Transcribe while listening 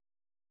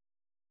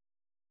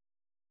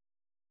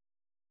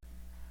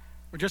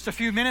Well, just a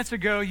few minutes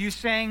ago, you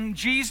sang,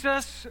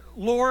 Jesus,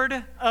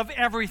 Lord of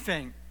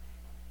everything.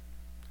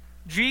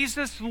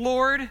 Jesus,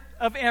 Lord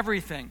of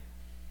everything.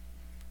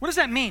 What does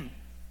that mean? It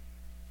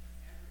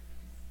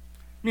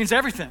means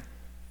everything.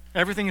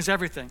 Everything is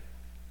everything.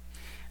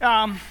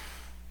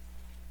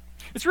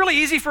 It's really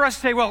easy for us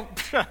to say, well,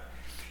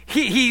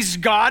 he's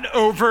God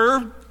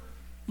over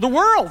the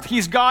world.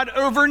 He's God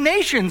over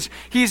nations.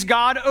 He's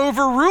God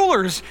over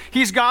rulers.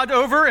 He's God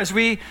over, as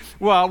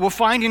we'll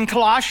find in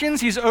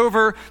Colossians, he's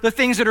over the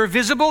things that are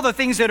visible, the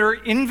things that are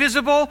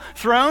invisible,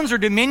 thrones or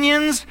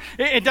dominions.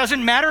 It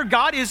doesn't matter.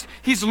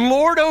 He's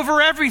Lord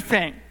over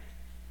everything.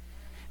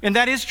 And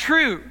that is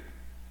true.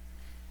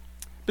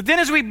 But then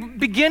as we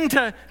begin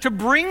to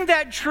bring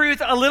that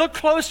truth a little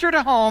closer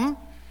to home,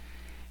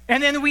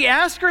 and then we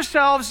ask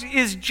ourselves,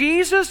 is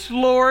Jesus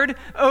Lord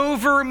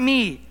over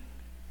me?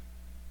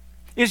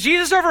 Is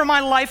Jesus over my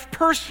life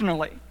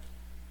personally?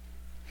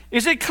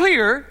 Is it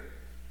clear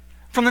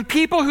from the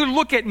people who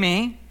look at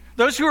me,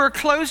 those who are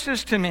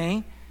closest to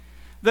me,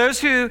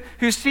 those who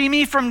see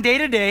me from day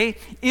to day,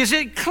 is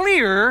it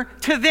clear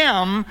to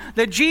them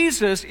that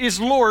Jesus is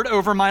Lord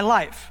over my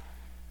life?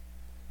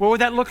 What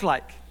would that look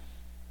like?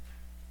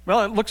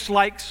 Well, it looks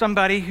like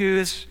somebody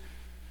who's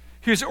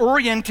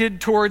oriented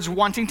towards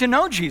wanting to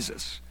know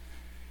Jesus.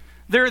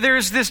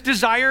 There's this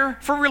desire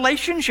for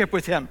relationship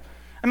with him.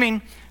 I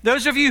mean,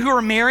 those of you who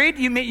are married,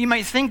 you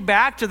might think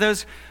back to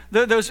those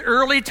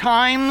early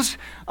times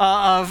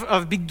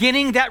of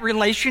beginning that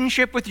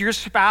relationship with your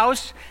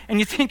spouse, and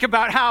you think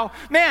about how,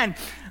 man,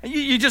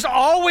 you just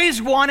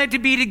always wanted to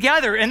be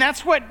together, and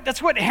that's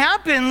what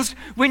happens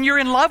when you're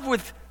in love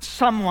with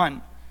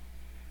someone.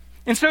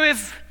 And so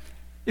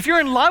if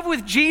you're in love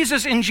with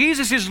Jesus and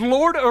Jesus is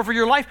Lord over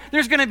your life,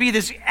 there's going to be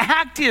this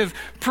active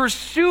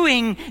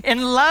pursuing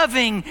and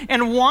loving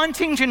and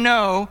wanting to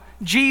know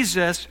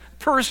Jesus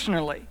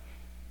personally.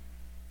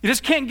 You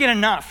just can't get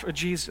enough of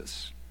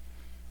Jesus.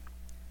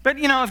 But,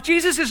 if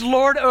Jesus is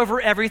Lord over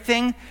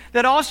everything,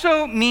 that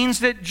also means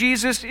that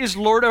Jesus is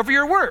Lord over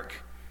your work.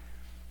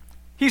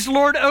 He's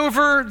Lord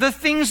over the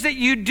things that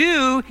you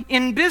do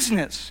in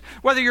business.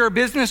 Whether you're a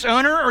business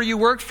owner or you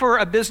work for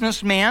a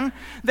businessman,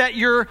 that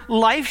your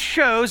life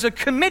shows a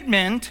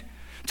commitment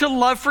to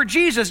love for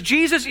Jesus.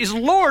 Jesus is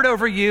Lord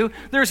over you.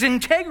 There's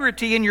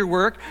integrity in your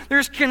work.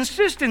 There's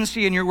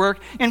consistency in your work.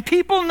 And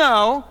people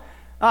know,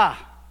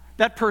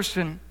 that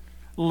person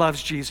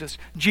loves Jesus.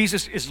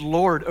 Jesus is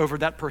Lord over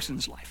that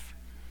person's life.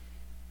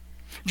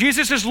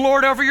 Jesus is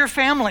Lord over your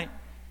family.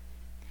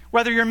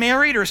 Whether you're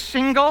married or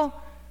single,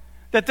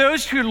 that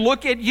those who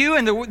look at you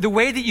and the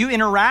way that you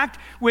interact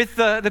with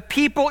the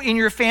people in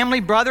your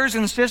family, brothers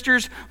and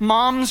sisters,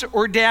 moms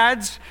or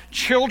dads,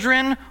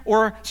 children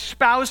or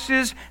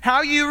spouses,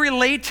 how you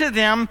relate to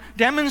them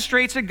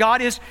demonstrates that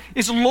God is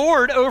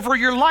Lord over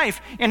your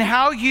life, and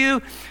how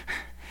you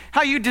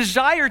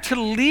desire to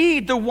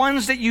lead the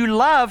ones that you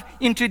love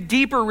into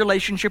deeper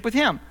relationship with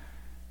him.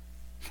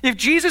 If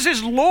Jesus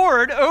is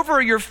Lord over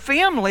your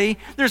family,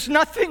 there's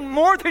nothing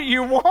more that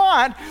you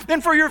want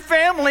than for your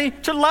family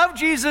to love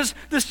Jesus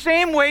the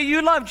same way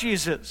you love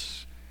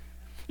Jesus.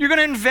 You're going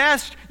to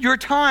invest your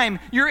time,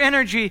 your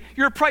energy,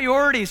 your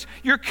priorities,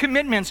 your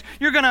commitments.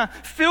 You're going to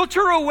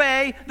filter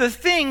away the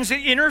things that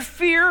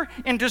interfere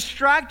and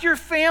distract your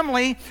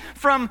family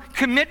from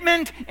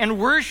commitment and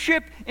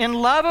worship and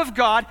love of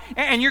God.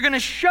 And you're going to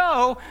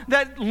show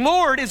that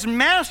Lord is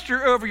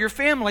master over your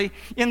family,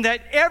 in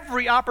that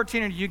every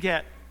opportunity you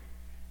get,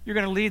 you're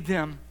going to lead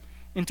them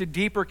into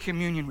deeper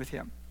communion with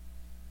him.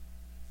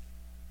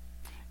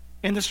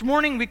 And this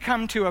morning we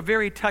come to a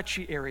very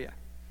touchy area.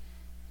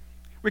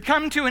 We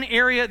come to an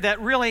area that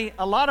really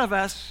a lot of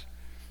us,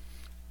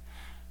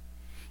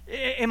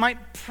 it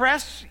might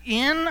press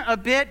in a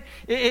bit.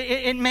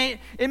 It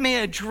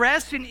may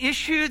address an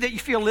issue that you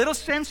feel a little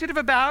sensitive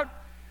about.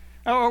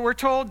 Or we're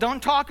told,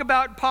 don't talk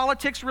about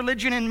politics,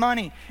 religion, and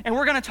money. And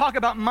we're going to talk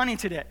about money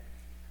today.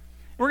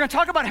 We're going to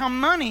talk about how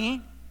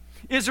money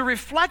is a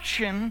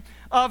reflection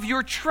of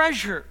your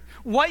treasure,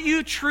 what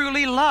you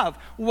truly love,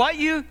 what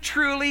you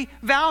truly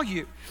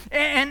value,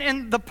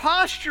 and the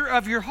posture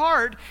of your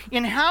heart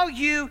in how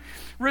you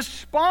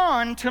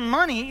respond to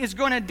money is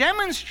going to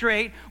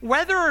demonstrate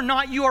whether or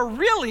not you are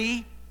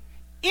really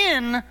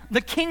in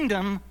the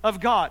kingdom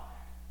of God.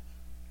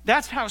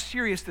 That's how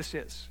serious this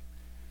is.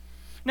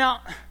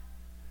 Now,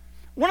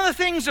 one of the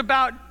things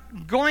about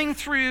going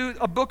through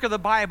a book of the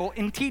Bible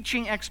and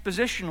teaching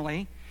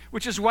expositionally,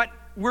 which is what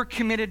we're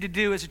committed to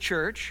do as a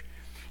church,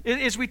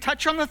 is we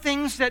touch on the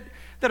things that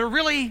are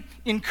really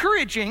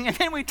encouraging, and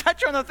then we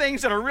touch on the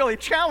things that are really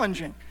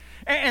challenging.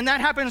 And that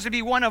happens to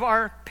be one of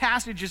our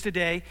passages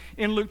today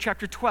in Luke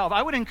chapter 12.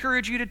 I would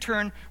encourage you to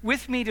turn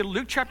with me to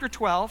Luke chapter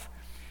 12.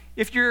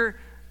 If you're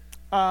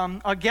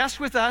a guest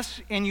with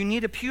us and you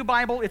need a pew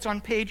Bible, it's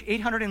on page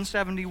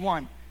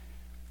 871.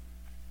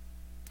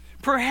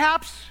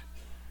 Perhaps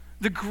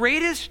the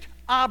greatest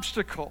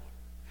obstacle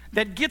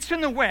that gets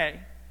in the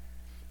way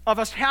of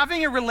us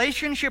having a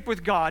relationship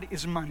with God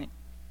is money.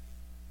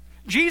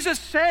 Jesus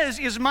says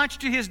as much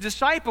to his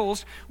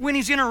disciples when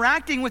he's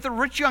interacting with a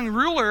rich young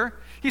ruler.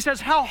 He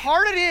says how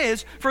hard it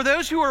is for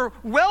those who are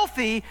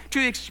wealthy to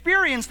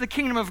experience the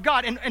kingdom of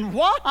God. And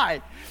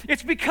why?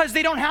 It's because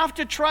they don't have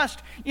to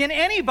trust in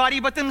anybody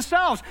but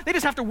themselves. They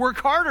just have to work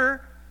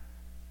harder.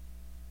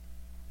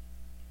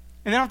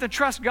 And they don't have to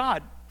trust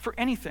God for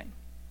anything.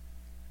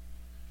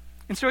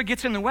 And so it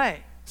gets in the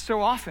way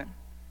so often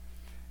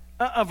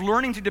of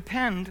learning to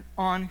depend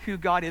on who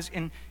God is.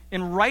 In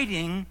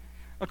writing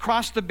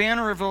across the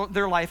banner of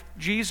their life,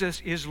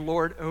 Jesus is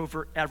Lord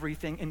over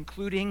everything,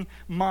 including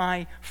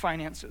my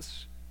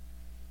finances.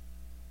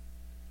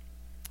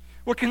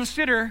 Well,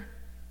 consider,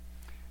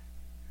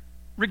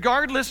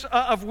 regardless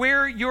of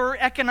where your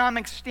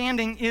economic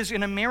standing is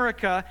in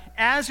America,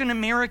 as an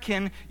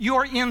American,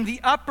 you're in the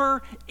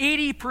upper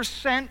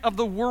 80% of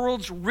the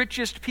world's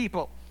richest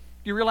people.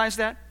 Do you realize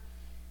that?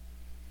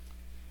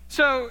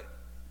 So,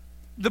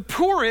 the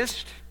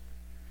poorest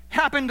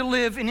happen to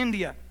live in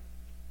India.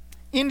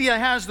 India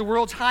has the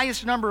world's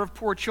highest number of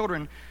poor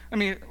children. Let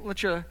me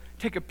let you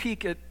take a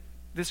peek at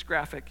this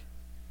graphic.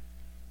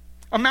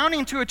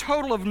 Amounting to a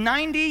total of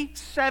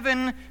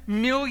 97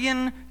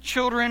 million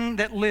children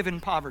that live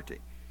in poverty.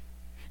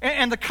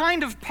 And the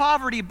kind of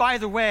poverty, by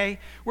the way,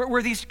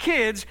 where these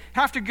kids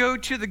have to go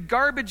to the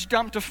garbage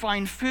dump to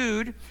find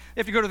food. They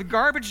have to go to the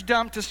garbage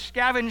dump to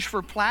scavenge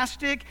for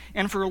plastic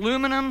and for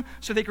aluminum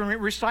so they can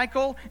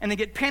recycle. And they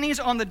get pennies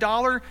on the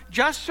dollar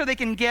just so they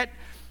can get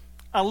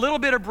a little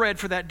bit of bread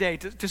for that day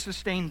to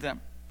sustain them.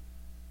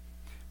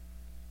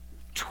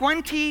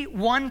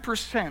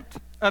 21%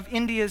 of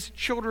India's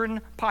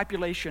children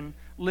population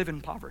live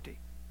in poverty.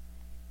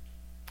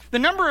 The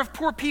number of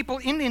poor people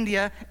in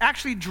India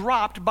actually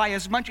dropped by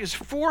as much as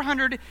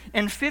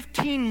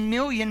 415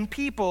 million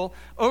people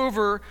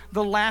over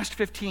the last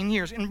 15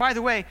 years. And by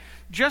the way,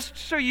 just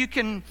so you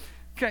can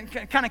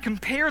kind of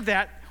compare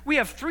that, we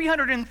have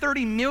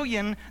 330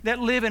 million that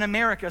live in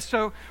America.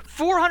 So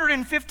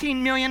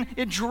 415 million,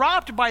 it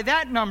dropped by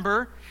that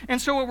number.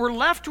 And so what we're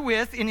left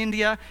with in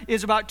India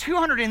is about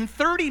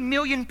 230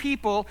 million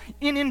people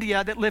in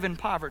India that live in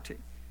poverty.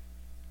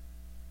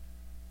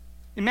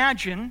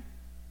 Imagine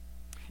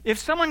if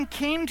someone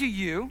came to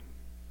you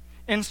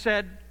and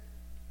said,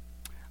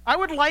 I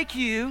would like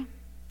you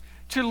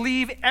to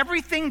leave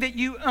everything that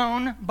you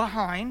own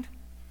behind.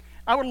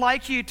 I would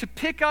like you to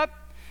pick up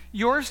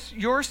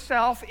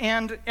yourself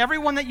and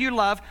everyone that you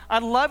love.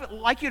 I'd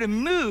like you to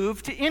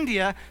move to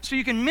India so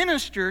you can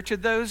minister to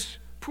those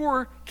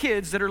poor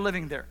kids that are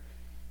living there.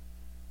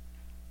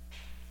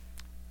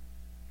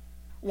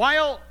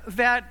 While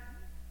that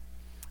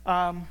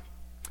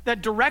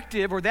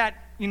directive or that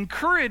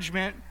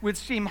encouragement would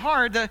seem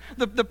hard,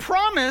 the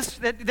promise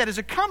that is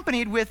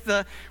accompanied with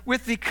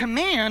the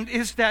command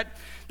is that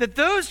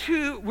those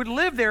who would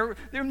live there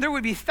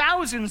would be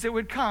thousands that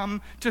would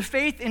come to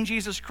faith in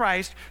Jesus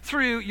Christ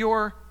through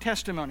your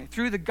testimony,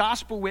 through the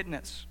gospel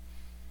witness.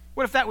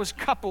 What if that was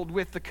coupled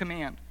with the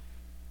command?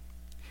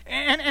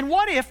 And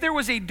what if there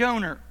was a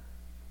donor?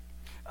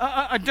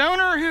 A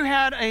donor who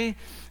had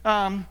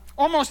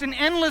almost an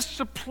endless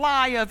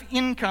supply of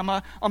income,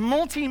 a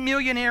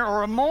multi-millionaire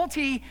or a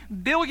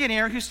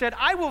multi-billionaire who said,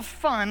 I will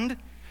fund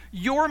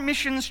your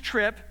missions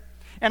trip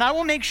and I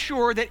will make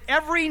sure that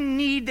every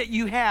need that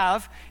you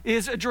have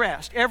is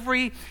addressed.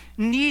 Every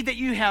need that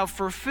you have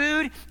for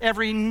food,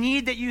 every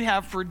need that you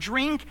have for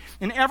drink,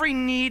 and every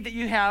need that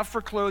you have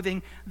for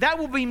clothing, that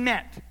will be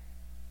met.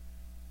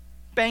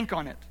 Bank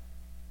on it.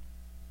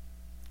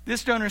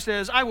 This donor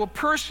says, I will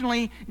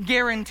personally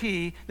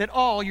guarantee that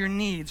all your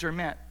needs are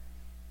met.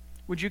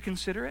 Would you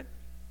consider it?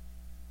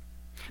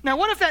 Now,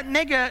 what if that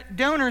mega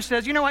donor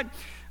says, you know what,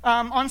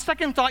 on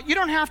second thought, you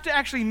don't have to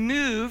actually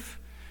move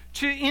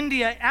to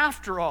India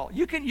after all.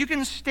 You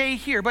can stay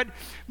here. But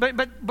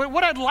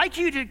what I'd like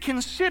you to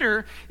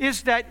consider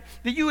is that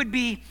you would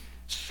be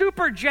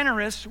super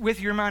generous with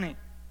your money.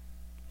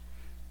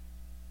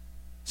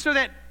 So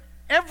that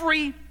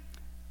every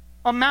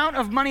amount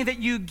of money that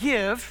you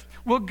give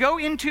will go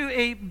into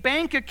a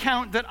bank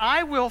account that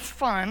I will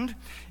fund,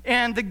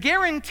 and the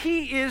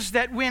guarantee is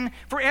that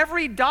for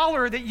every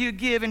dollar that you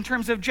give in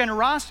terms of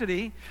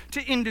generosity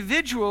to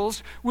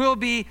individuals will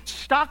be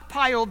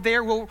stockpiled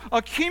there, will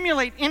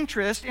accumulate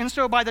interest, and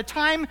so by the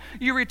time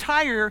you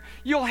retire,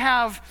 you'll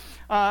have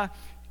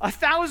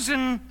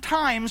 1,000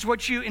 times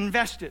what you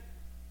invested.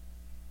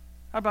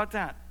 How about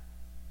that?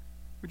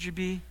 Would you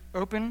be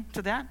open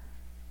to that?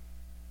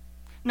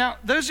 Now,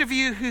 those of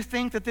you who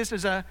think that this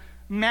is a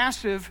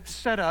massive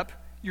setup,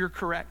 you're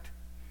correct.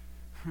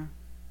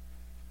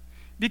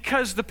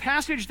 Because the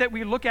passage that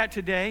we look at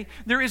today,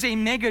 there is a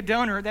mega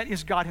donor that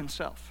is God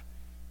himself.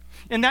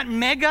 And that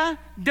mega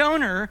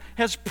donor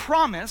has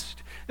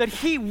promised that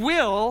he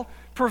will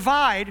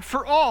provide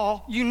for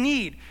all you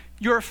need.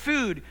 Your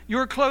food,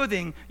 your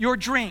clothing, your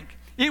drink.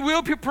 It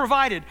will be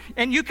provided.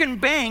 And you can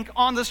bank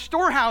on the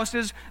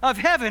storehouses of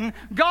heaven.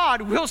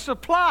 God will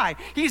supply.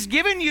 He's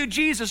given you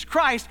Jesus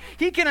Christ.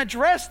 He can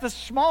address the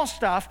small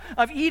stuff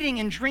of eating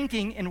and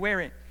drinking and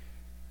wearing.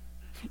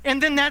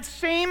 And then that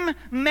same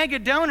mega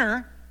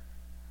donor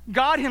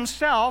God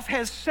himself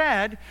has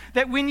said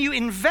that when you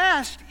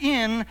invest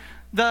in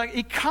the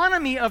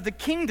economy of the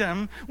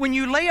kingdom, when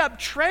you lay up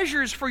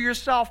treasures for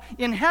yourself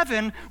in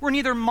heaven, where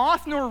neither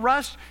moth nor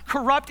rust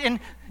corrupt and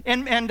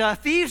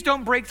thieves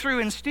don't break through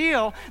and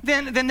steal,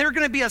 then there's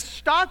going to be a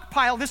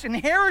stockpile, this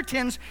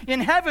inheritance in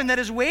heaven that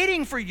is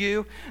waiting for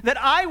you that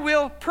I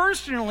will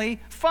personally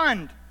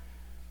fund.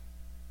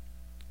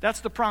 That's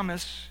the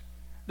promise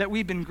that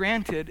we've been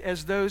granted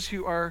as those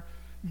who are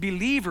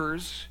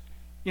believers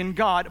in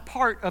God,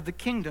 part of the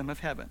kingdom of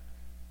heaven.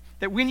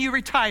 That when you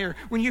retire,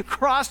 when you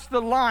cross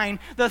the line,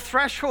 the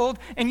threshold,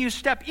 and you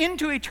step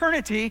into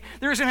eternity,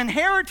 there's an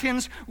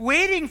inheritance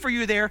waiting for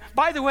you there.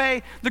 By the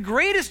way, the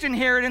greatest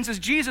inheritance is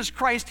Jesus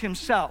Christ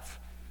himself.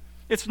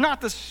 It's not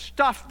the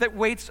stuff that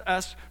waits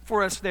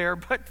for us there,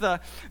 but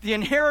the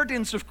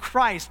inheritance of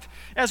Christ.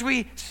 As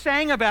we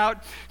sang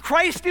about,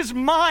 Christ is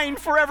mine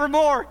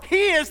forevermore.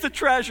 He is the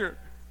treasure.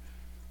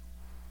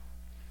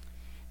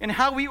 And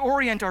how we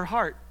orient our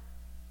heart,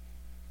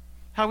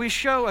 how we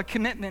show a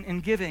commitment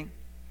in giving,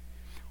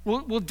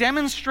 will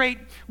demonstrate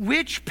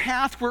which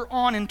path we're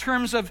on in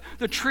terms of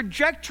the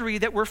trajectory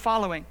that we're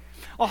following.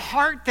 A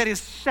heart that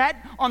is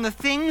set on the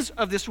things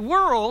of this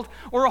world,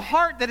 or a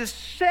heart that is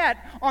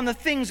set on the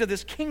things of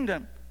this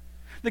kingdom,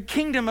 the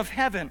kingdom of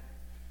heaven.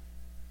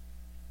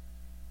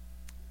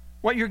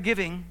 What you're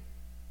giving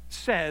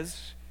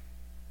says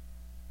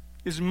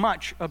is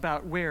much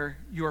about where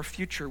your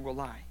future will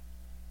lie.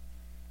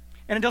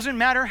 And it doesn't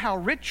matter how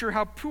rich or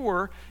how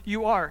poor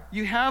you are.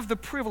 You have the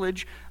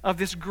privilege of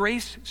this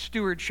grace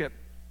stewardship.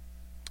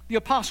 The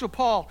Apostle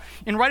Paul,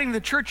 in writing to the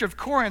church of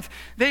Corinth,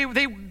 they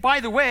by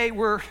the way,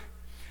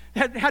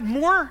 had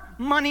more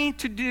money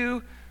to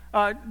do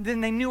than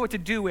they knew what to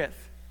do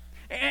with.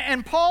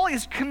 And Paul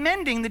is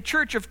commending the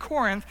church of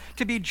Corinth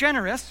to be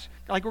generous,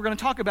 like we're going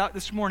to talk about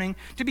this morning,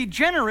 to be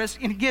generous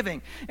in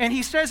giving. And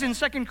he says in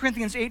 2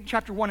 Corinthians 8,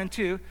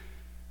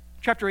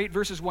 Chapter 8,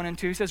 verses 1 and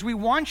 2, he says, "We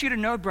want you to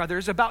know,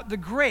 brothers, about the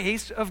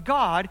grace of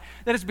God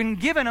that has been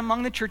given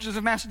among the churches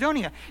of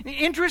Macedonia."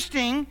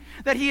 Interesting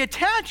that he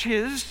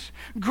attaches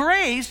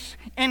grace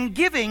and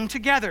giving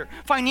together.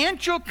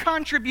 Financial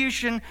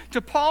contribution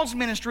to Paul's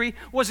ministry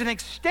was an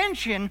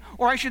extension,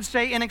 or I should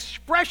say an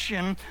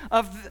expression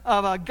of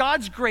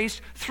God's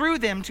grace through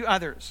them to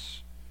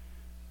others.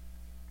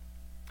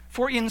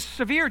 For in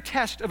severe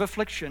test of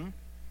affliction,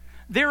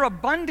 their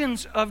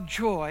abundance of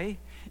joy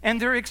and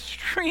their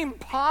extreme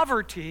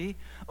poverty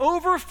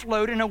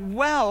overflowed in a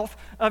wealth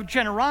of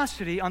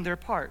generosity on their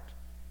part.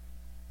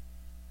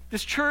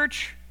 This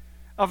church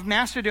of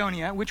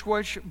Macedonia, which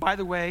was, by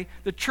the way,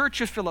 the church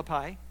of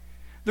Philippi,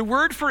 the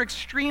word for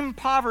extreme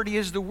poverty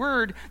is the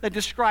word that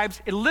describes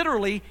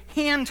literally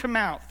hand to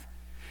mouth.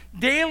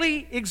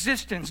 Daily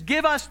existence.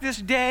 Give us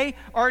this day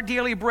our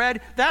daily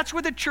bread. That's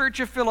what the church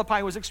of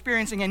Philippi was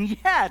experiencing. And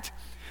yet,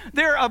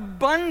 their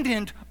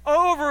abundant,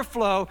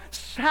 overflow,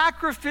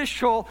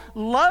 sacrificial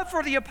love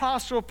for the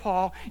Apostle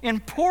Paul in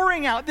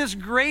pouring out this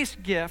grace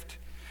gift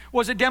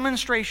was a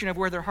demonstration of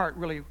where their heart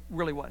really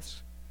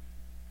was.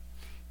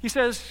 He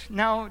says,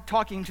 now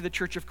talking to the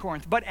church of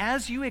Corinth, "But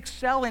as you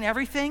excel in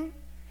everything,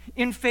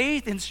 in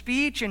faith, in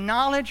speech, in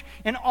knowledge,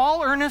 in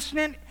all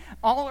earnestness,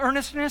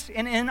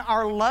 and in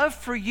our love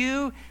for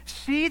you,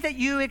 see that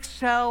you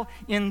excel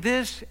in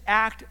this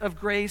act of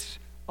grace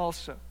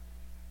also."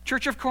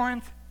 Church of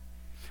Corinth,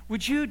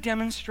 would you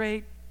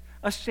demonstrate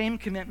a same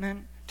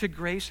commitment to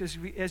grace as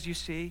you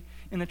see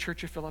in the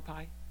church of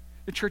Philippi,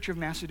 the church of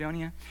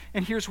Macedonia?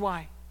 And here's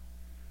why.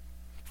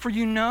 For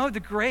you know the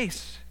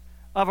grace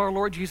of our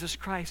Lord Jesus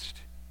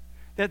Christ,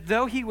 that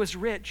though he was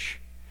rich,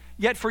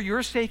 yet for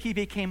your sake he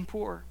became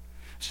poor,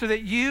 so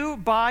that you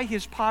by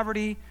his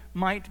poverty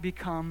might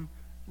become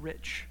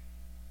rich.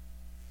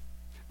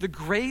 The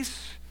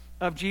grace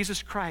of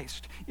Jesus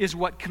Christ is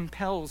what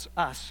compels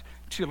us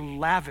to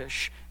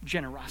lavish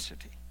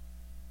generosity.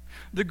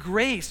 The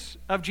grace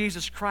of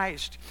Jesus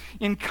Christ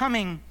in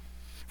coming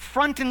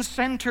front and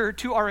center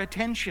to our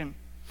attention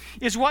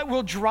is what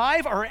will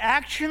drive our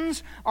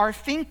actions, our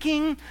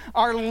thinking,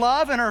 our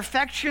love and our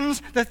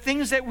affections, the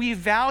things that we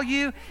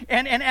value.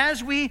 And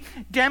as we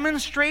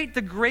demonstrate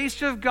the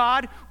grace of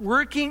God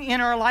working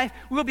in our life,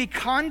 we'll be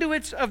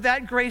conduits of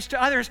that grace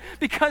to others,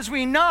 because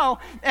we know,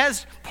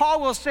 as Paul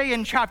will say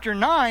in chapter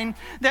 9,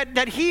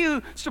 that he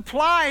who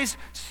supplies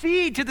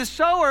seed to the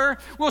sower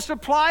will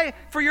supply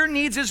for your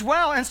needs as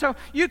well. And so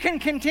you can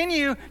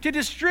continue to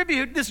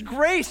distribute this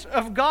grace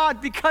of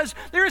God, because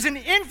there is an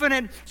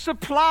infinite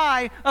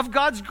supply of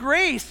God's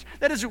grace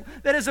that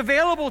is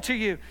available to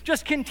you.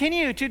 Just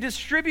continue to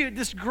distribute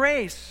this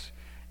grace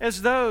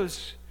as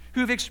those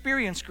who've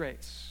experienced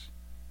grace.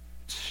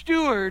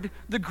 Steward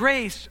the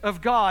grace of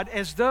God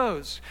as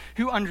those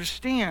who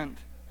understand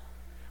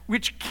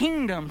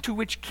to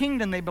which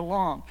kingdom they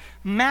belong.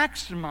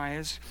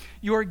 Maximize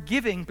your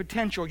giving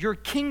potential, your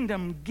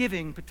kingdom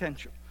giving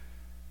potential.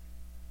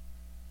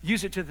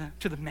 Use it to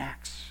the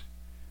max.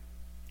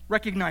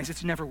 Recognize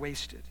it's never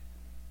wasted.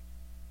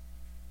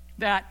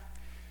 That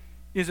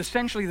is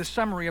essentially the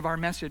summary of our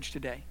message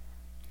today.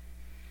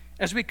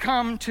 as we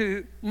come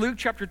to Luke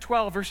chapter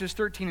 12, verses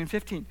 13 and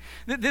 15.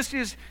 This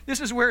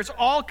is where it's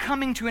all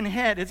coming to an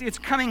head. It's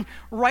coming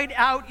right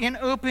out in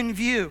open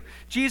view.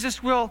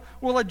 Jesus will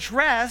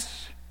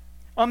address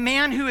a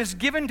man who is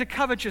given to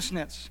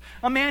covetousness,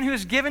 a man who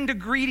is given to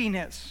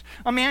greediness,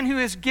 a man who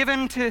is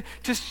given to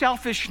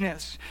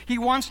selfishness. He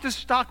wants to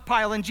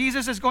stockpile, and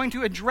Jesus is going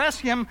to address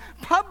him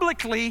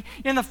publicly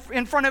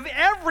in front of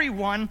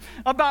everyone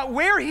about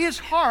where his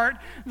heart,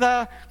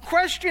 the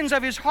questions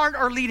of his heart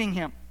are leading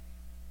him.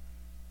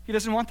 He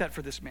doesn't want that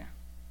for this man.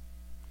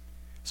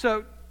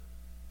 So,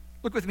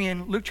 look with me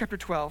in Luke chapter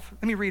 12.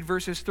 Let me read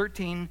verses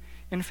 13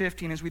 and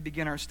 15 as we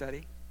begin our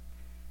study.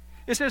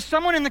 It says,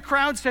 "Someone in the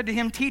crowd said to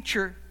him,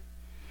 'Teacher,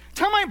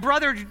 tell my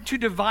brother to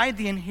divide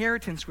the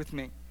inheritance with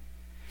me.'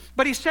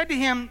 But he said to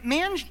him,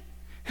 'Man,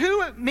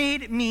 who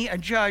made me a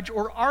judge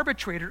or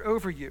arbitrator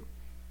over you?'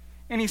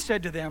 And he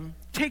said to them,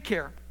 'Take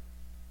care.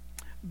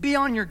 Be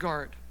on your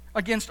guard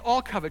against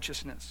all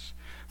covetousness.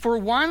 For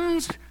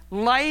one's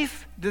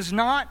life does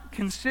not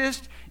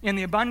consist in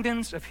the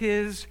abundance of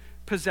his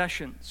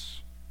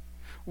possessions.'"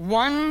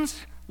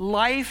 One's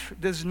life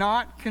does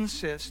not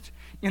consist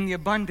in the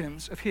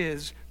abundance of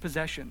his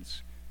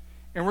possessions.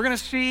 And we're going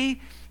to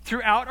see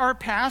throughout our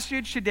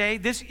passage today,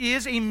 this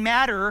is a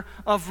matter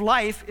of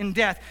life and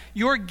death.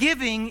 Your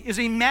giving is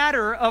a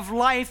matter of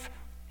life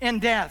and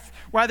death.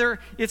 Whether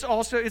it's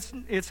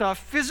a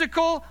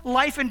physical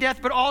life and death,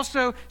 but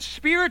also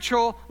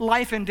spiritual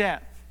life and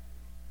death.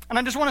 And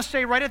I just want to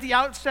say right at the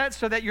outset,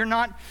 so that you're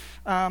not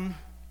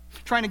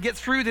trying to get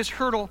through this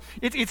hurdle,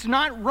 it's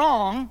not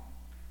wrong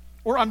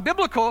or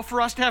unbiblical for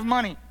us to have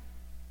money.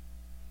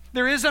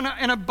 There is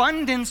an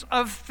abundance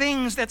of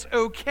things that's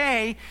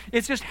okay.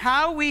 It's just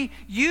how we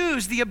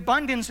use the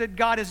abundance that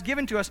God has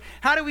given to us.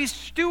 How do we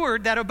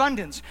steward that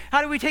abundance?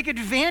 How do we take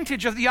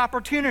advantage of the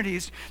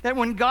opportunities that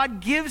when God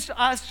gives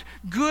us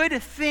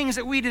good things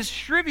that we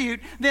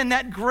distribute, then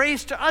that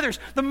grace to others?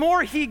 The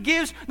more he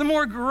gives, the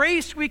more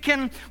grace we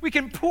can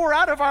pour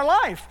out of our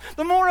life.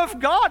 The more of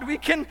God we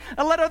can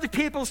let other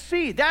people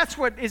see. That's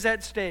what is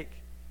at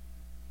stake.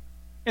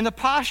 And the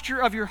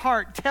posture of your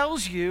heart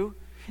tells you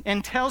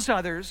and tells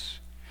others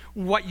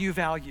what you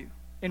value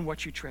and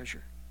what you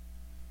treasure.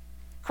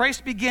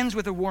 Christ begins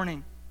with a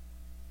warning.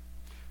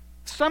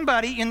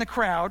 Somebody in the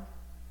crowd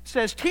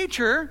says,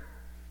 "Teacher,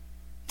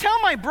 tell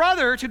my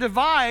brother to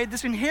divide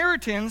this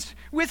inheritance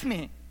with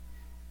me."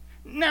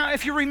 Now,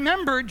 if you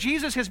remember,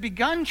 Jesus has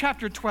begun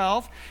chapter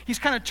 12. He's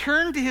kind of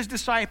turned to his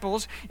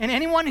disciples, and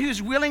anyone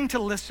who's willing to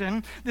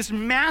listen, this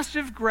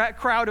massive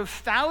crowd of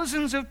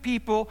thousands of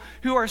people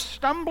who are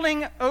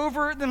stumbling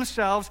over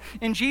themselves,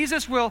 and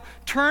Jesus will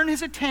turn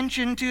his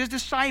attention to his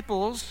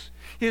disciples,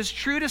 his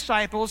true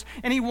disciples,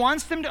 and he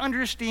wants them to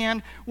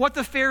understand what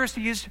the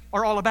Pharisees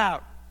are all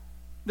about.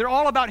 They're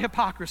all about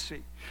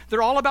hypocrisy.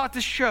 They're all about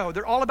the show.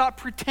 They're all about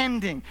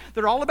pretending.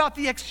 They're all about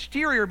the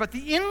exterior, but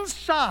the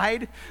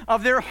inside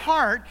of their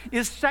heart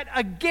is set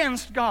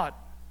against God.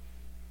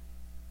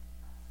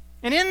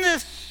 And in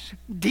this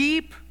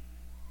deep,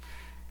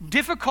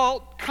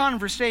 difficult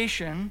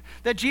conversation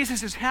that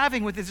Jesus is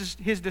having with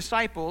his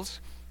disciples,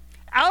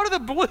 out of the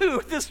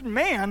blue, this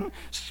man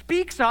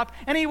speaks up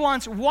and he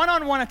wants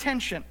one-on-one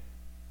attention.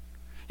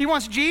 He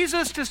wants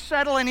Jesus to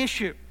settle an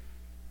issue.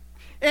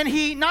 And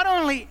he not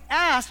only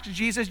asks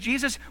Jesus,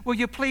 "Jesus, will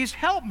you please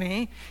help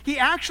me?" He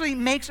actually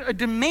makes a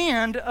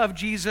demand of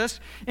Jesus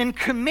and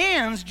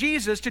commands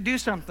Jesus to do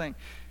something.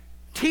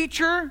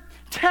 "Teacher,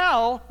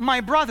 tell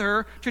my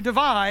brother to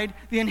divide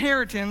the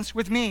inheritance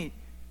with me."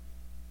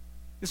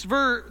 This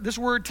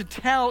word "to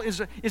tell" is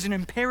an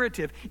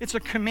imperative. It's a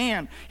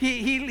command.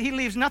 He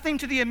leaves nothing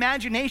to the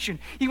imagination.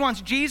 He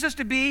wants Jesus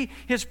to be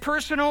his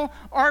personal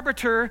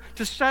arbiter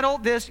to settle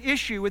this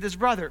issue with his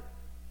brother,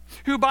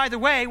 who, by the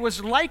way,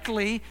 was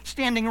likely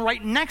standing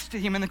right next to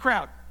him in the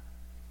crowd.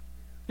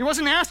 He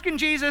wasn't asking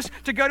Jesus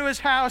to go to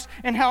his house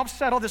and help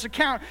settle this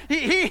account.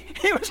 He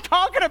was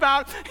talking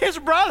about his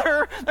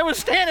brother that was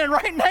standing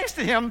right next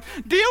to him.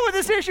 "Deal with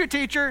this issue,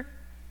 teacher."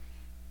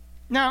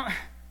 Now,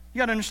 you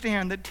got to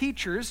understand that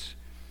teachers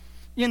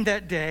in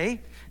that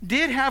day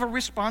did have a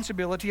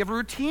responsibility of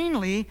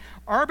routinely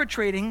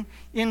arbitrating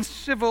in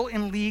civil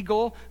and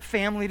legal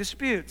family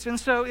disputes. And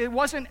so it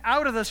wasn't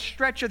out of the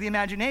stretch of the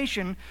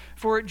imagination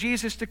for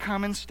Jesus to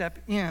come and step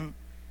in.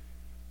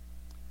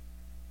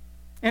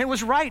 And it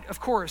was right,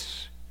 of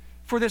course,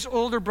 for this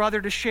older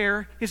brother to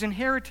share his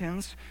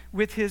inheritance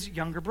with his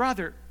younger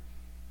brother.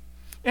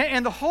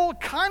 And the whole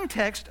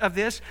context of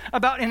this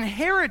about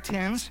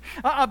inheritance,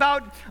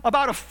 about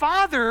a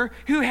father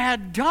who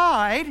had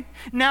died,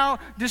 now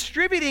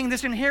distributing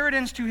this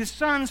inheritance to his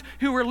sons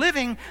who were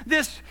living,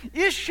 this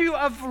issue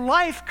of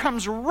life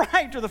comes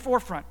right to the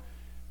forefront.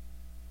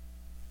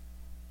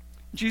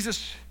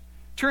 Jesus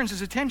turns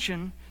his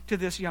attention to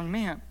this young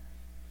man.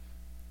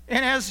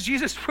 And as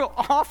Jesus will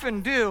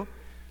often do,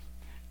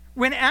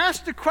 when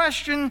asked a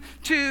question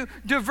to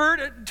divert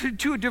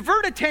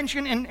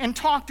attention and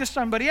talk to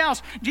somebody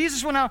else,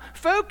 Jesus will now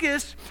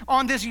focus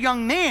on this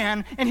young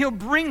man, and he'll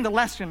bring the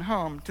lesson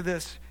home to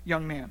this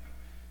young man.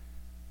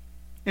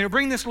 And he'll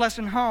bring this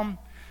lesson home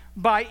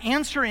by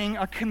answering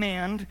a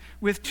command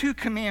with two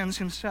commands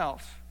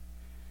himself.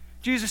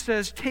 Jesus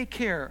says, take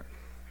care.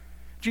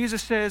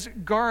 Jesus says,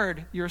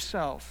 guard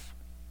yourself.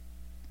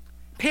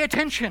 Pay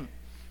attention.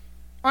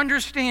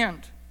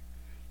 Understand.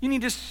 You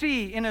need to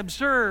see and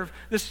observe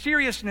the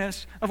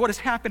seriousness of what is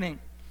happening.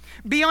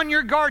 Be on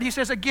your guard, he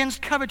says,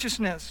 against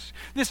covetousness,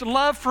 this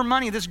love for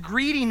money, this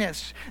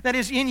greediness that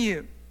is in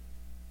you.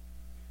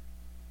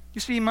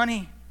 You see,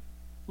 money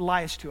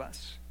lies to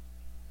us.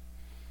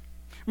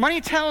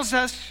 Money tells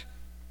us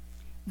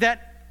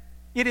that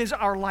it is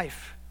our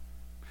life,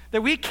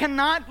 that we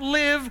cannot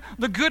live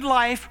the good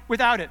life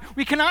without it.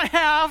 We cannot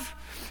have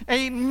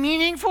a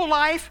meaningful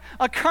life,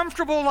 a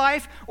comfortable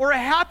life, or a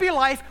happy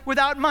life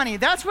without money.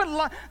 That's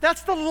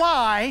the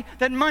lie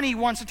that money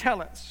wants to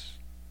tell us.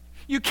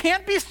 You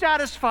can't be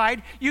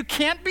satisfied, you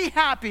can't be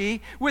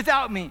happy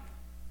without me.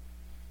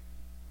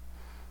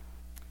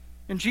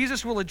 And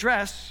Jesus will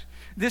address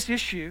this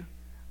issue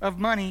of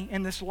money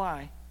and this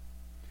lie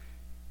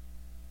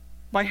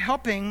by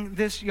helping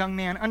this young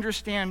man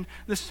understand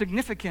the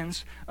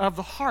significance of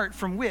the heart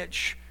from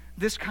which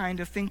this kind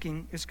of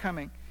thinking is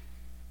coming.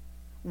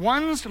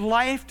 One's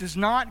life does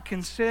not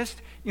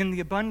consist in the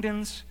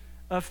abundance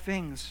of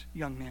things,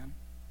 young man.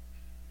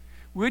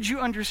 Would you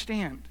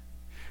understand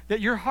that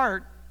your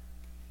heart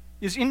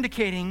is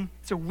indicating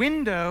it's a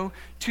window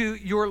to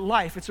your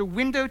life. It's a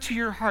window to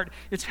your heart.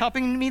 It's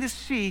helping me to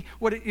see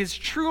what is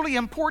truly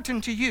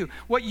important to you,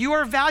 what you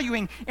are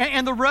valuing.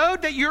 And the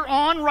road that you're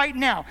on right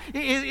now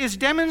is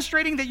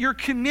demonstrating that you're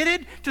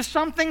committed to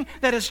something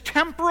that is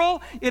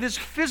temporal, it is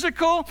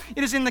physical,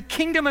 it is in the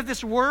kingdom of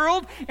this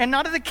world, and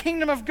not in the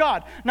kingdom of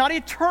God, not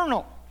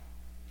eternal.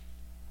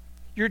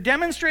 You're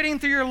demonstrating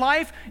through your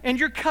life and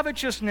your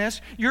covetousness,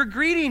 your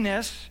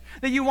greediness,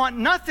 that you want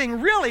nothing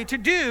really to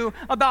do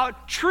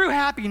about true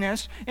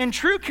happiness and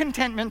true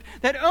contentment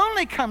that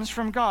only comes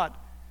from God.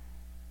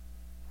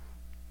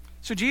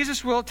 So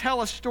Jesus will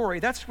tell a story.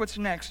 That's what's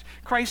next,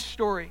 Christ's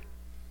story.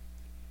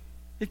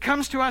 It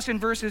comes to us in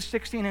verses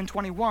 16 and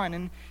 21,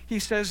 and he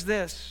says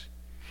this.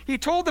 He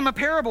told them a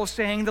parable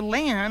saying, the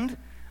land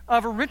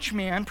of a rich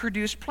man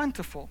produced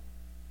plentiful.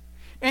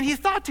 And he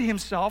thought to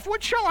himself,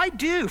 what shall I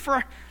do?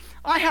 For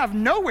I have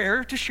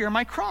nowhere to share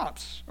my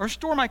crops or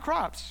store my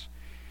crops.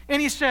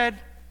 And he said,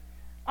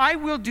 I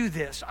will do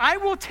this. I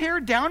will tear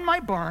down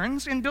my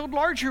barns and build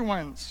larger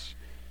ones.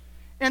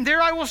 And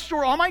there I will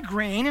store all my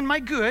grain and my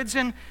goods.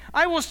 And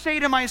I will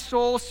say to my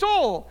soul,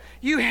 soul,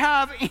 you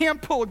have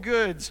ample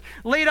goods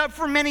laid up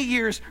for many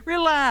years.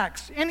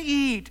 Relax and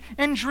eat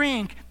and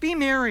drink. Be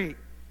merry.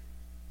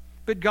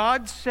 But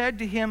God said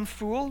to him,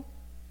 fool,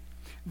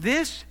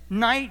 this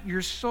night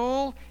your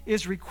soul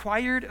is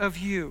required of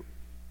you.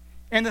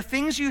 And the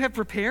things you have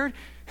prepared,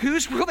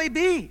 whose will they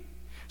be?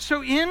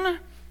 So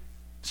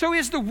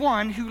is the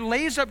one who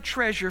lays up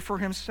treasure for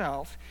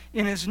himself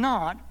and is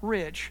not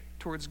rich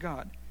towards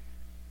God.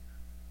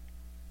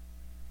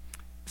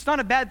 It's not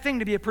a bad thing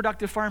to be a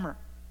productive farmer.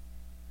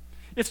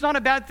 It's not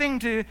a bad thing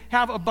to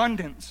have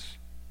abundance.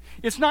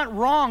 It's not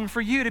wrong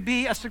for you to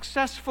be a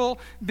successful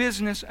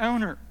business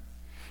owner.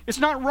 It's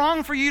not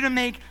wrong for you to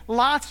make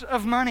lots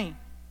of money.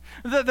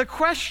 The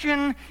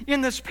question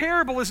in this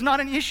parable is not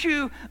an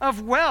issue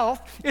of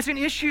wealth. It's an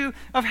issue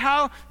of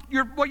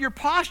what your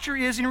posture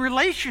is in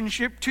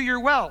relationship to your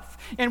wealth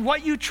and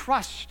what you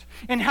trust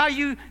and how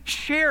you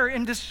share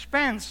and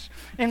dispense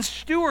and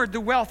steward the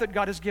wealth that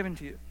God has given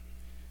to you.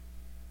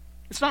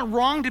 It's not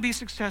wrong to be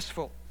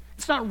successful.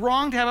 It's not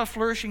wrong to have a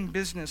flourishing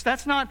business.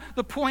 That's not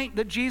the point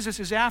that Jesus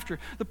is after.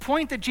 The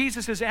point that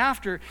Jesus is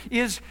after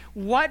is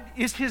what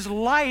is his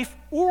life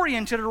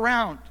oriented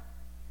around.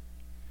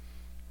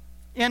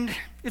 And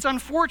it's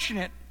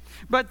unfortunate,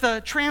 but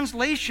the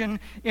translation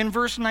in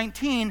verse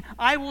 19,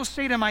 I will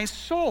say to my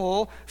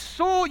soul,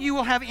 soul, you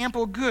will have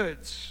ample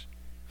goods.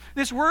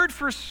 This word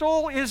for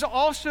soul is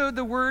also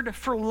the word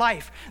for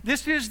life.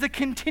 This is the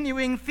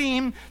continuing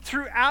theme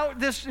throughout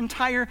this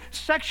entire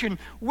section.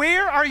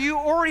 Where are you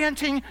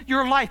orienting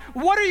your life?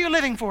 What are you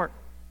living for?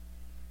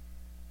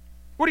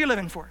 What are you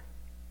living for?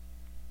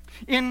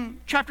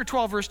 In chapter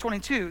 12, verse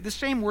 22, the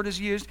same word is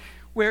used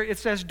where it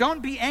says,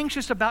 don't be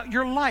anxious about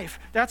your life.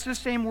 That's the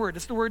same word.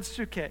 It's the word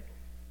suke. And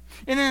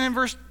then in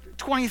verse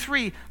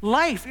 23,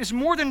 life is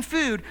more than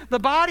food, the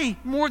body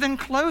more than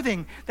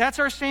clothing. That's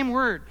our same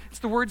word. It's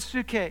the word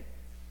suke.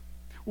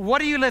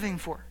 What are you living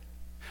for?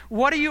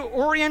 What are you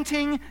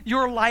orienting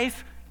your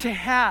life to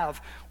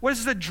have? What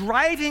is the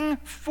driving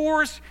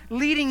force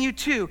leading you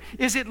to?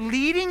 Is it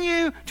leading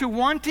you to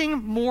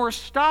wanting more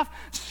stuff,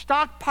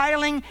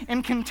 stockpiling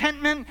and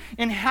contentment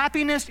and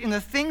happiness in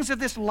the things of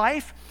this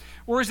life?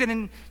 Or is it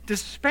in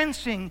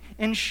dispensing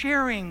and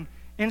sharing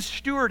and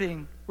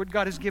stewarding what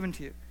God has given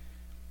to you?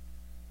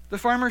 The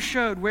farmer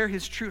showed where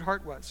his true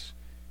heart was,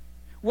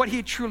 what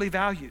he truly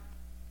valued.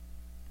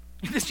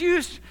 This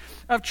use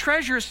of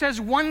treasure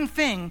says one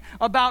thing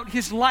about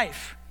his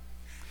life.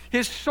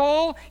 His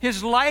soul,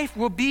 his life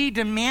will be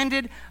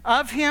demanded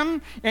of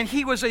him. And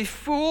he was a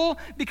fool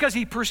because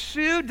he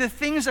pursued the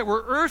things that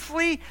were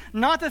earthly,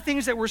 not the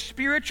things that were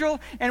spiritual.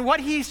 And what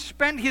he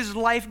spent his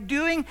life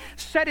doing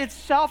set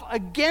itself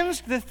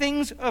against the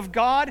things of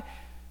God.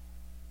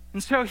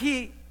 And so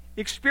he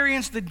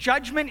experienced the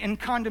judgment and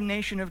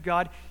condemnation of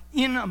God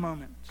in a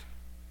moment.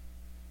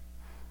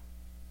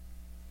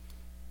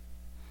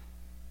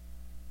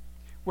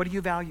 What do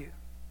you value?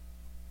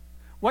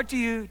 What do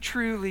you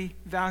truly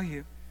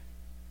value?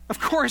 Of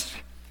course,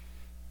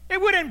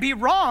 it wouldn't be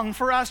wrong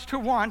for us to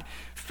want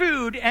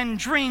food and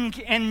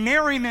drink and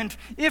merriment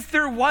if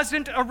there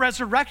wasn't a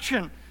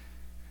resurrection.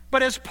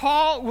 But as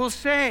Paul will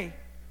say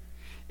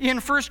in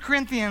 1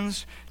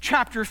 Corinthians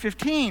chapter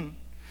 15,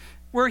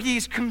 where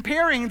he's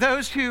comparing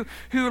those who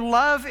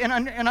love and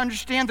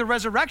understand the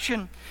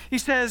resurrection, he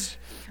says,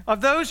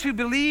 of those who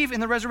believe in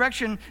the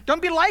resurrection,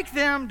 don't be like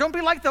them. Don't be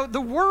like the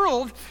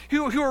world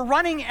who are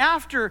running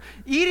after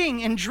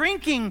eating and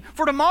drinking,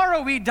 for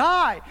tomorrow we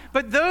die.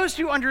 But those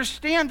who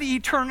understand the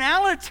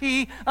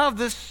eternality of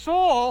the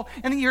soul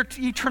and the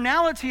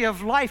eternality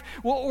of life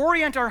will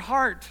orient our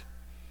heart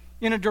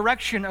in a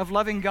direction of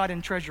loving God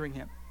and treasuring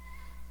him,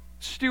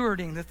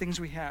 stewarding the things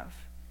we have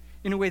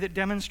in a way that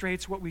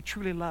demonstrates what we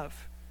truly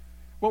love,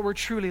 what we're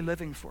truly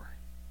living for.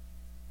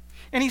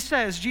 And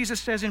Jesus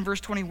says in verse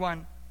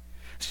 21,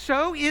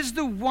 so is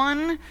the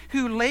one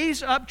who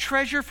lays up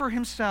treasure for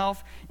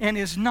himself and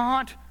is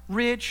not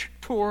rich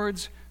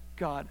towards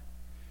God.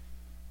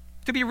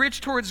 To be rich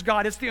towards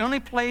God, it's the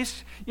only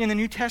place in the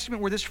New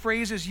Testament where this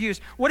phrase is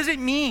used. What does it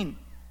mean?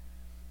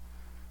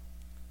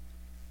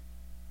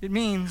 It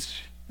means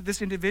that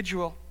this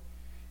individual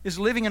is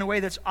living in a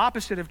way that's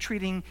opposite of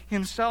treating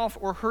himself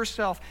or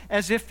herself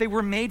as if they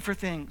were made for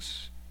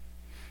things.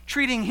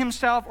 Treating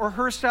himself or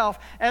herself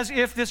as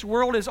if this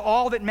world is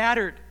all that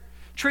mattered.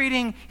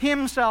 Treating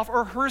himself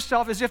or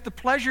herself as if the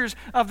pleasures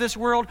of this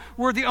world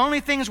were the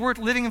only things worth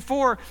living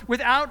for,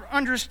 without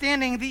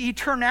understanding the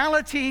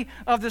eternality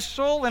of the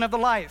soul and of the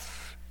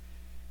life.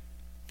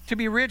 To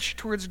be rich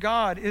towards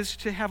God is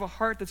to have a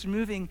heart that's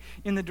moving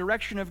in the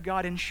direction of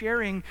God and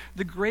sharing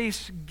the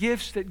grace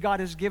gifts that God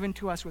has given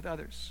to us with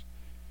others.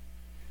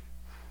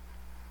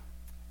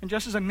 And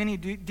just as a mini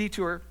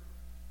detour,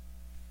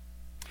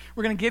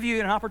 we're going to give you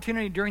an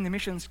opportunity during the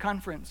missions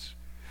conference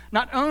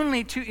not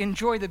only to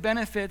enjoy the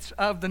benefits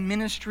of the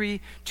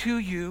ministry to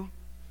you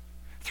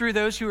through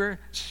those who are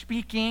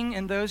speaking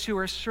and those who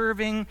are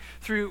serving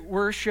through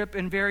worship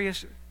and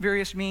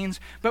various means,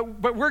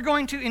 but we're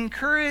going to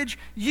encourage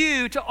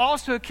you to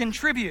also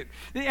contribute.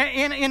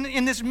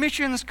 In this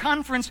missions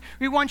conference,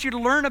 we want you to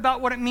learn about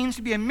what it means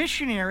to be a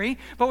missionary,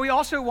 but we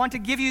also want to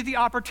give you the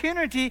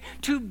opportunity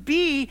to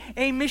be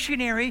a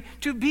missionary,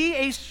 to be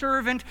a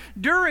servant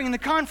during the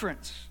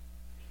conference.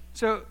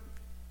 So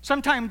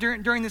sometime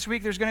during this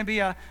week, there's going to be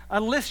a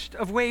list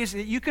of ways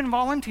that you can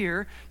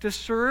volunteer to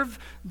serve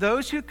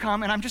those who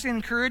come. And I'm just going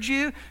to encourage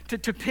you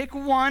to pick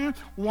one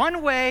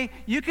way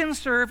you can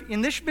serve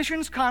in this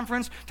missions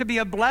conference to be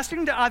a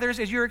blessing to others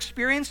as you're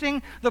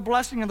experiencing the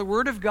blessing of the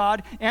Word of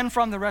God and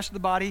from the rest of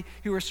the body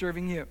who are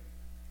serving you.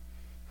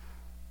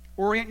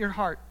 Orient your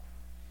heart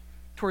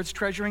towards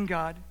treasuring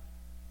God,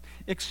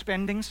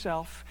 expending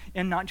self,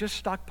 and not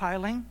just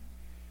stockpiling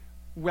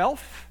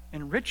wealth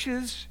and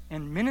riches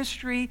and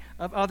ministry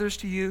of others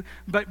to you,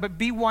 but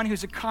be one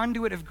who's a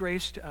conduit of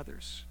grace to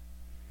others.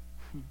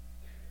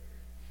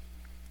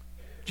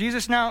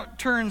 Jesus now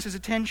turns his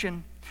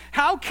attention.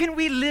 How can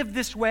we live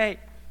this way?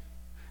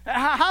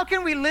 How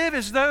can we live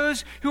as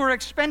those who are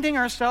expending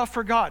ourselves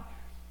for God?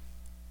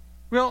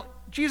 Well,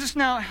 Jesus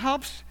now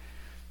helps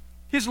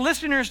his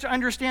listeners to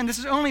understand this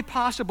is only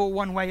possible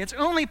one way. It's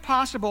only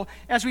possible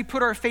as we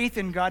put our faith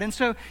in God. And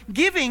so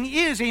giving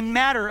is a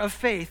matter of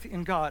faith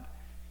in God.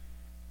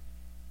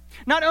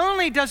 Not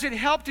only does it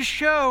help to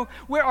show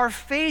where our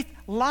faith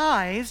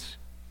lies,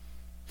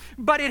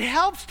 but it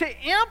helps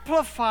to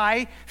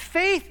amplify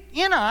faith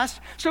in us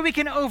so we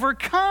can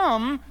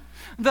overcome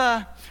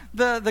the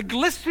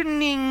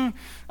glistening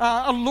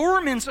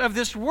allurements of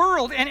this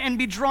world and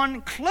be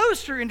drawn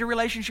closer into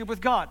relationship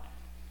with God.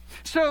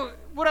 So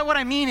what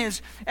I mean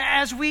is,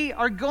 as we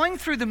are going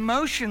through the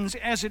motions,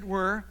 as it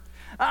were,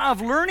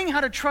 of learning how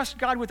to trust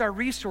God with our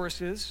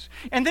resources,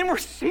 and then we're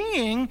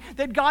seeing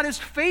that God is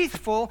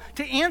faithful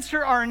to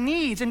answer our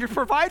needs and to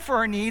provide for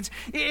our needs,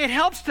 it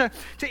helps to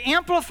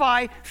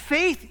amplify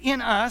faith in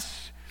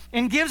us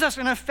and gives us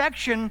an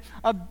affection,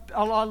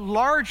 a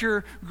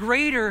larger,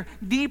 greater,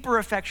 deeper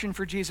affection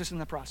for Jesus in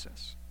the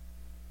process.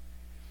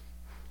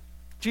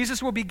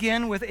 Jesus will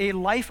begin with a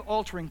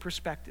life-altering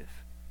perspective.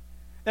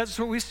 That's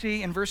what we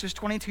see in verses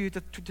 22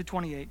 to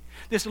 28.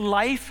 This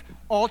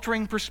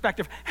life-altering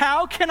perspective.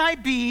 How can I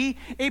be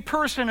a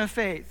person of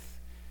faith?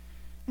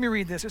 Let me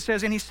read this. It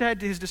says, and he said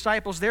to his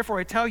disciples, therefore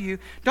I tell you,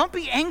 don't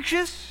be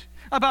anxious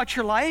about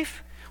your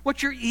life,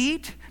 what you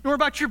eat, nor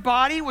about your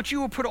body, what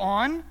you will put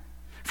on.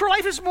 For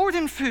life is more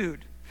than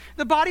food.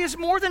 The body is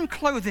more than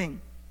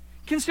clothing.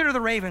 Consider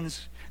the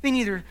ravens. They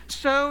neither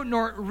sow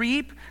nor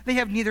reap. They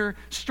have neither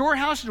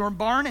storehouse nor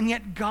barn, and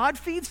yet God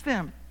feeds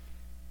them.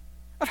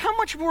 Of how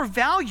much more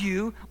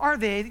value are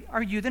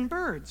you than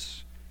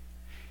birds?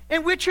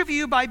 And which of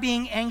you, by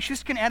being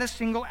anxious, can add a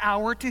single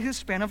hour to his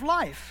span of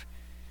life?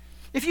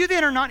 If you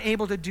then are not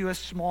able to do a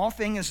small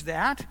thing as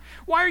that,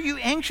 why are you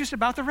anxious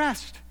about the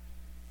rest?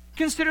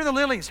 Consider the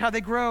lilies, how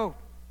they grow.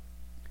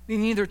 They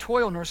neither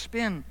toil nor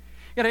spin.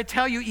 Yet I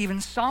tell you, even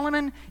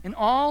Solomon in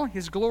all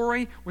his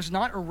glory was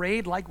not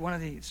arrayed like one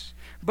of these.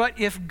 But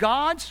if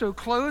God so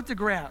clothed the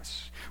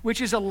grass,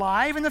 which is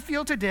alive in the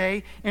field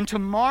today, and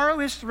tomorrow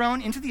is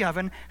thrown into the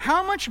oven,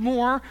 how much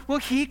more will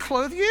he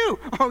clothe you,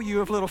 O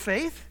you of little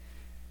faith?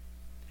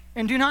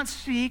 And do not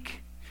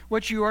seek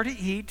what you are to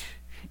eat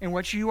and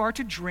what you are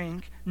to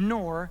drink,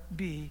 nor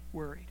be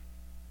worried.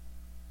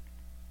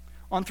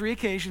 On 3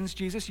 occasions,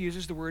 Jesus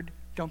uses the word,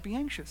 don't be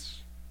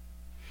anxious.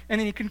 And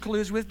then he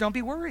concludes with, don't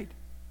be worried.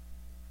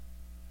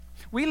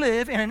 We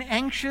live in an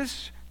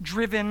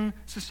anxious-driven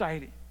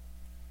society,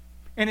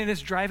 and it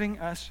is driving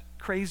us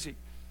crazy,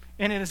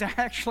 and it is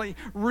actually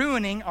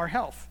ruining our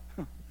health,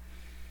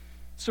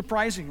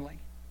 surprisingly.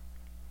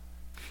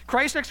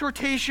 Christ's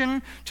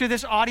exhortation to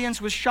this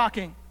audience was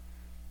shocking.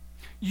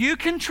 You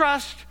can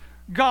trust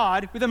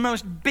God with the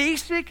most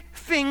basic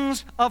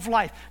things of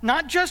life,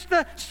 not just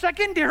the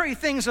secondary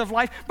things of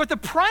life, but the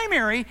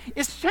primary,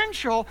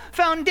 essential,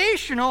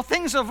 foundational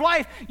things of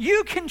life.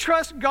 You can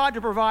trust God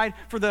to provide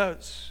for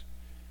those.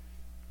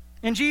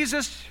 And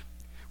Jesus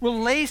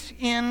will lace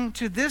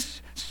into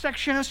this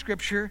section of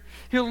Scripture,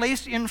 he'll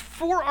lace in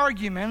 4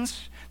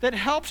 arguments that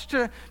helps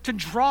to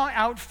draw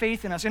out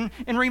faith in us and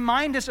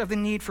remind us of the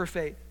need for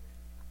faith.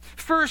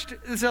 First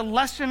is a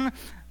lesson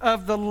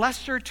of the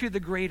lesser to the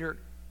greater.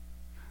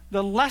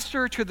 The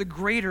lesser to the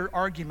greater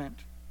argument.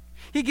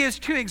 He gives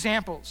 2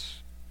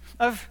 examples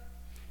of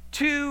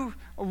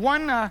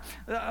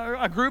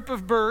a group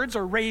of birds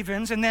or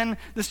ravens, and then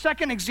the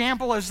second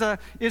example is the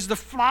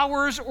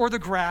flowers or the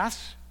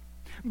grass,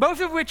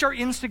 both of which are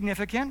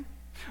insignificant.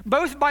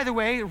 Both, by the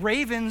way,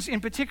 ravens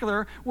in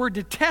particular, were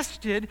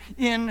detested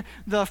in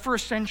the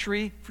first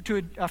century,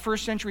 to a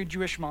first century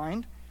Jewish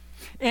mind.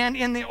 And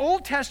in the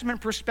Old Testament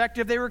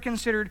perspective, they were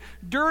considered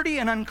dirty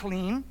and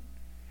unclean.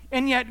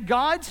 And yet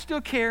God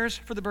still cares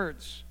for the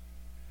birds.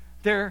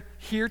 They're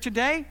here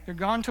today, they're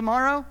gone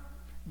tomorrow.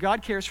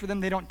 God cares for them.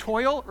 They don't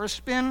toil or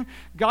spin.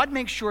 God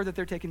makes sure that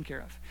they're taken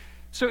care of.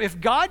 So if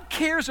God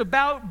cares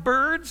about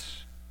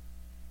birds,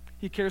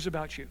 he cares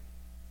about you.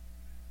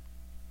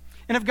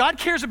 And if God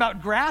cares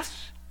about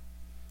grass,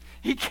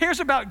 he cares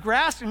about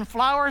grass and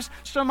flowers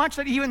so much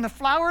that even the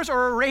flowers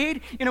are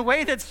arrayed in a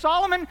way that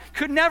Solomon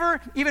could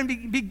never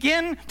even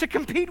begin to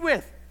compete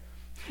with.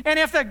 And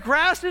if the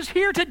grass is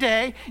here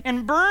today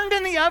and burned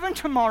in the oven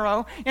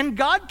tomorrow, and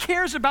God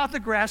cares about the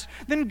grass,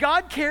 then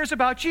God cares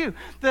about you.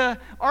 The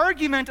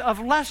argument of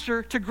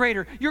lesser to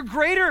greater. You're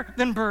greater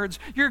than birds.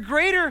 You're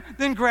greater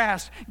than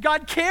grass.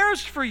 God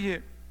cares for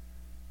you.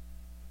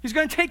 He's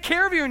going to take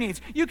care of your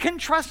needs. You can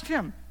trust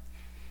him.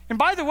 And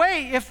by the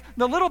way, if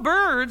the little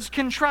birds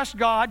can trust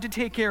God to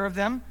take care of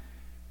them,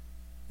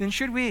 then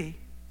should we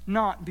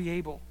not be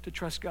able to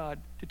trust God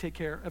to take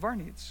care of our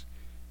needs?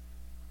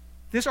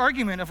 This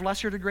argument of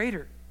lesser to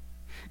greater.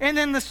 And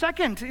then the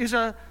second is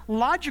a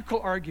logical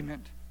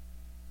argument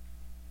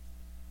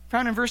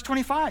found in verse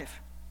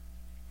 25.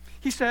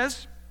 He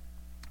says,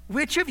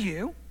 which of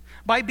you,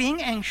 by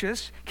being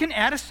anxious, can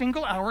add a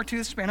single hour to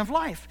the span of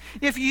life?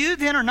 If you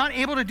then are not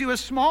able to do a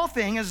small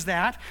thing as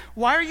that,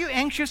 why are you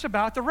anxious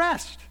about the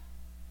rest?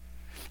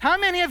 How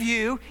many of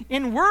you,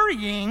 in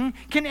worrying,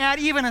 can add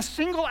even a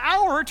single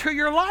hour to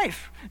your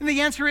life? And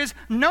the answer is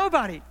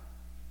nobody.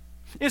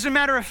 As a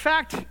matter of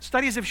fact,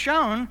 studies have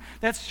shown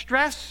that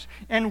stress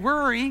and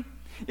worry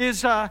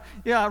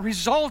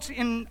results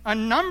in a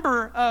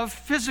number of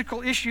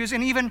physical issues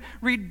and even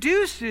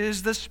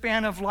reduces the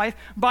span of life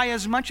by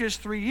as much as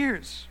 3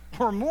 years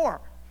or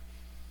more.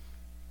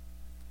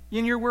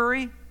 In your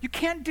worry, you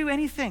can't do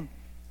anything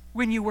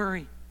when you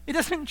worry. It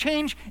doesn't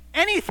change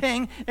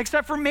anything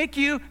except for make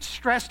you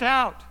stressed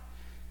out.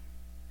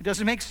 It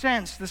doesn't make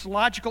sense, this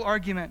logical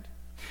argument.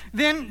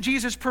 Then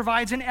Jesus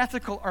provides an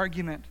ethical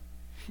argument.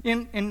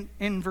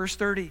 In verse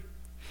 30.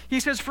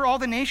 He says, for all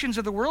the nations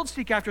of the world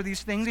seek after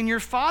these things, and your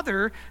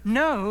Father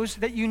knows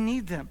that you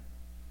need them.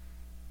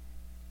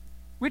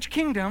 To which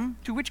kingdom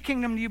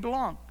do you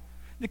belong?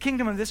 The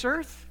kingdom of this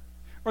earth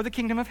or the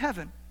kingdom of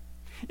heaven?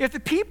 If the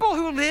people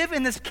who live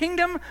in this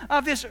kingdom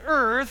of this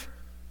earth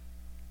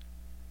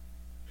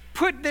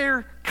put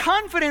their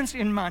confidence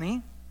in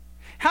money,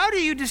 how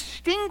do you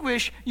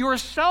distinguish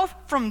yourself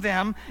from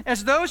them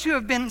as those who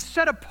have been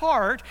set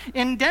apart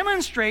and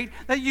demonstrate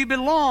that you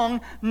belong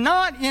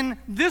not in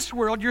this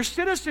world? Your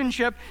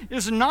citizenship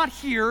is not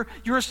here.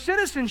 Your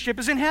citizenship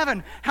is in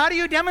heaven. How do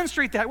you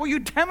demonstrate that? Well, you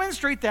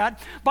demonstrate that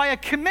by a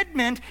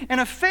commitment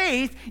and a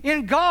faith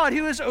in God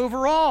who is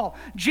over all.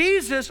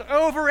 Jesus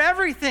over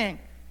everything.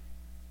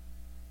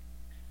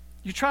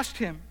 You trust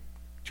him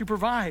to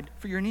provide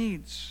for your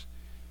needs.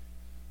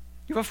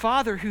 You have a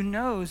Father who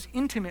knows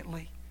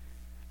intimately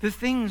the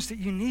things that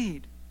you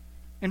need.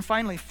 And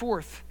finally,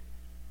 fourth,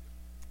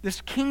 this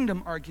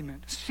kingdom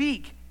argument.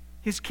 Seek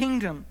his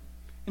kingdom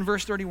in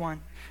verse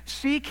 31.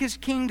 Seek his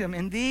kingdom,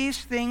 and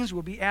these things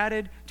will be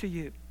added to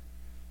you.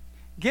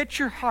 Get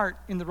your heart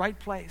in the right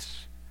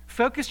place.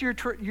 Focus your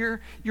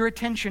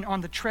attention on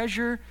the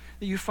treasure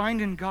that you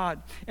find in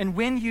God. And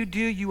when you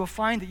do, you will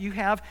find that you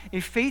have a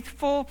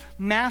faithful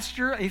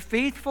master, a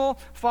faithful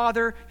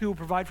father who will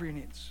provide for your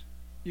needs.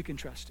 You can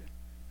trust him.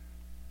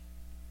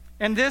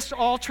 And this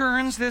all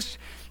turns, this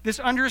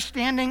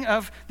understanding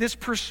of this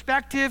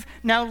perspective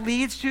now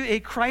leads to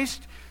a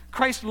Christ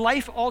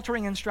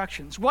life-altering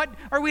instructions. What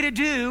are we to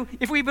do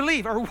if we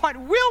believe? Or what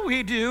will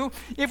we do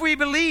if we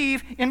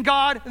believe in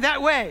God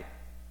that way?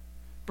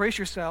 Brace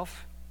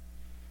yourself.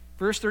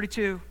 Verse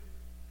 32.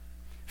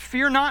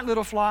 Fear not,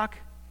 little flock.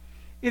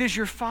 It is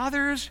your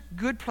Father's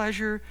good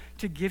pleasure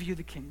to give you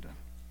the kingdom.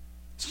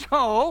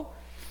 So,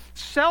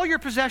 sell your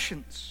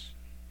possessions.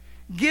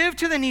 Give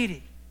to the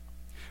needy.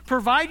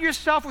 Provide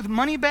yourself with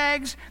money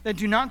bags that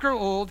do not grow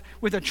old,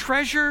 with a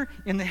treasure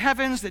in the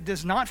heavens that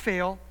does not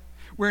fail,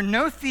 where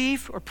no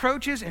thief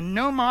approaches and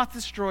no moth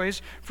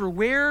destroys, for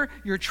where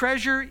your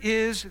treasure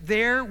is,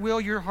 there will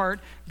your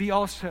heart be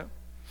also.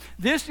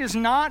 This is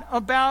not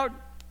about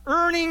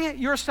earning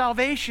your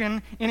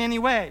salvation in any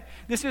way.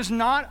 This is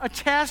not a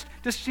test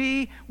to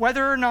see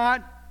whether or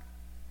not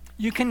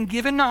you can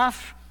give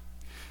enough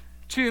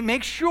to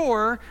make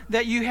sure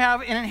that you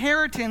have an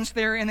inheritance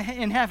there in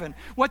heaven.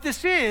 What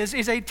this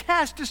is a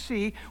test to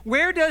see,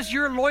 where does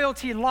your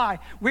loyalty lie?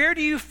 Where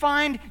do you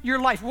find your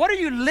life? What are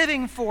you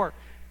living for?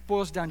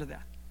 Boils down to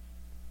that.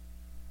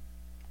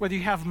 Whether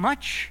you have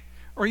much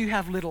or you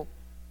have little.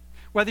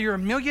 Whether you're a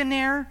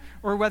millionaire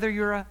or whether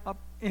you're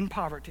in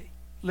poverty,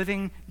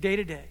 living day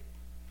to day.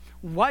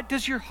 What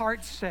does your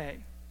heart say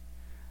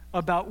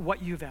about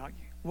what you value,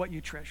 what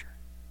you treasure?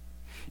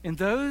 And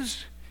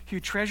those who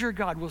treasure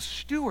God will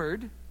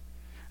steward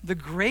the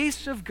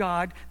grace of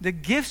God, the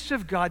gifts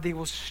of God. They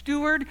will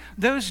steward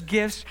those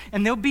gifts,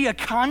 and they'll be a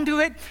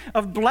conduit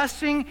of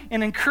blessing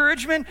and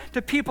encouragement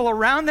to people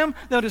around them.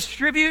 They'll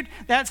distribute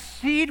that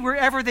seed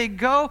wherever they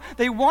go.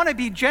 They want to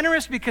be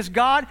generous because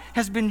God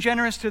has been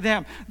generous to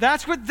them.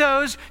 That's what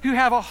those who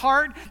have a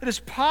heart that is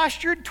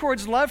postured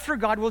towards love for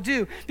God will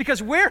do.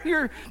 Because where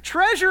your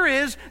treasure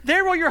is,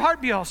 there will your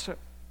heart be also.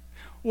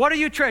 What are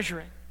you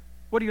treasuring?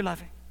 What are you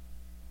loving?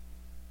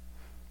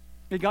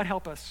 May God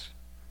help us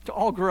to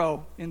all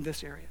grow in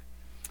this area.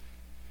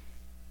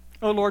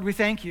 Oh Lord, we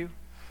thank you.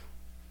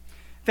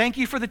 Thank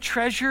you for the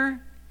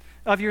treasure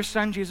of your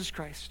Son, Jesus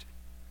Christ.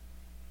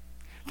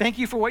 Thank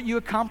you for what you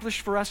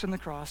accomplished for us on the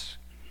cross.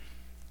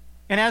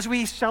 And as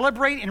we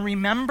celebrate and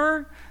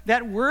remember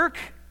that work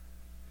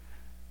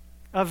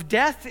of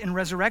death and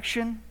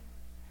resurrection,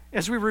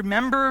 as we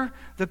remember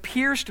the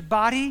pierced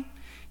body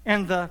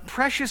and the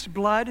precious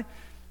blood,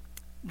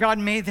 God,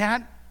 may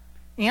that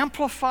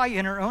amplify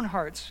in our own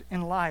hearts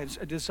and lives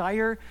a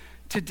desire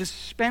to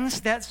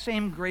dispense that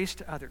same grace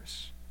to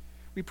others.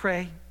 We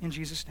pray in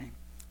Jesus' name.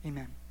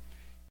 Amen.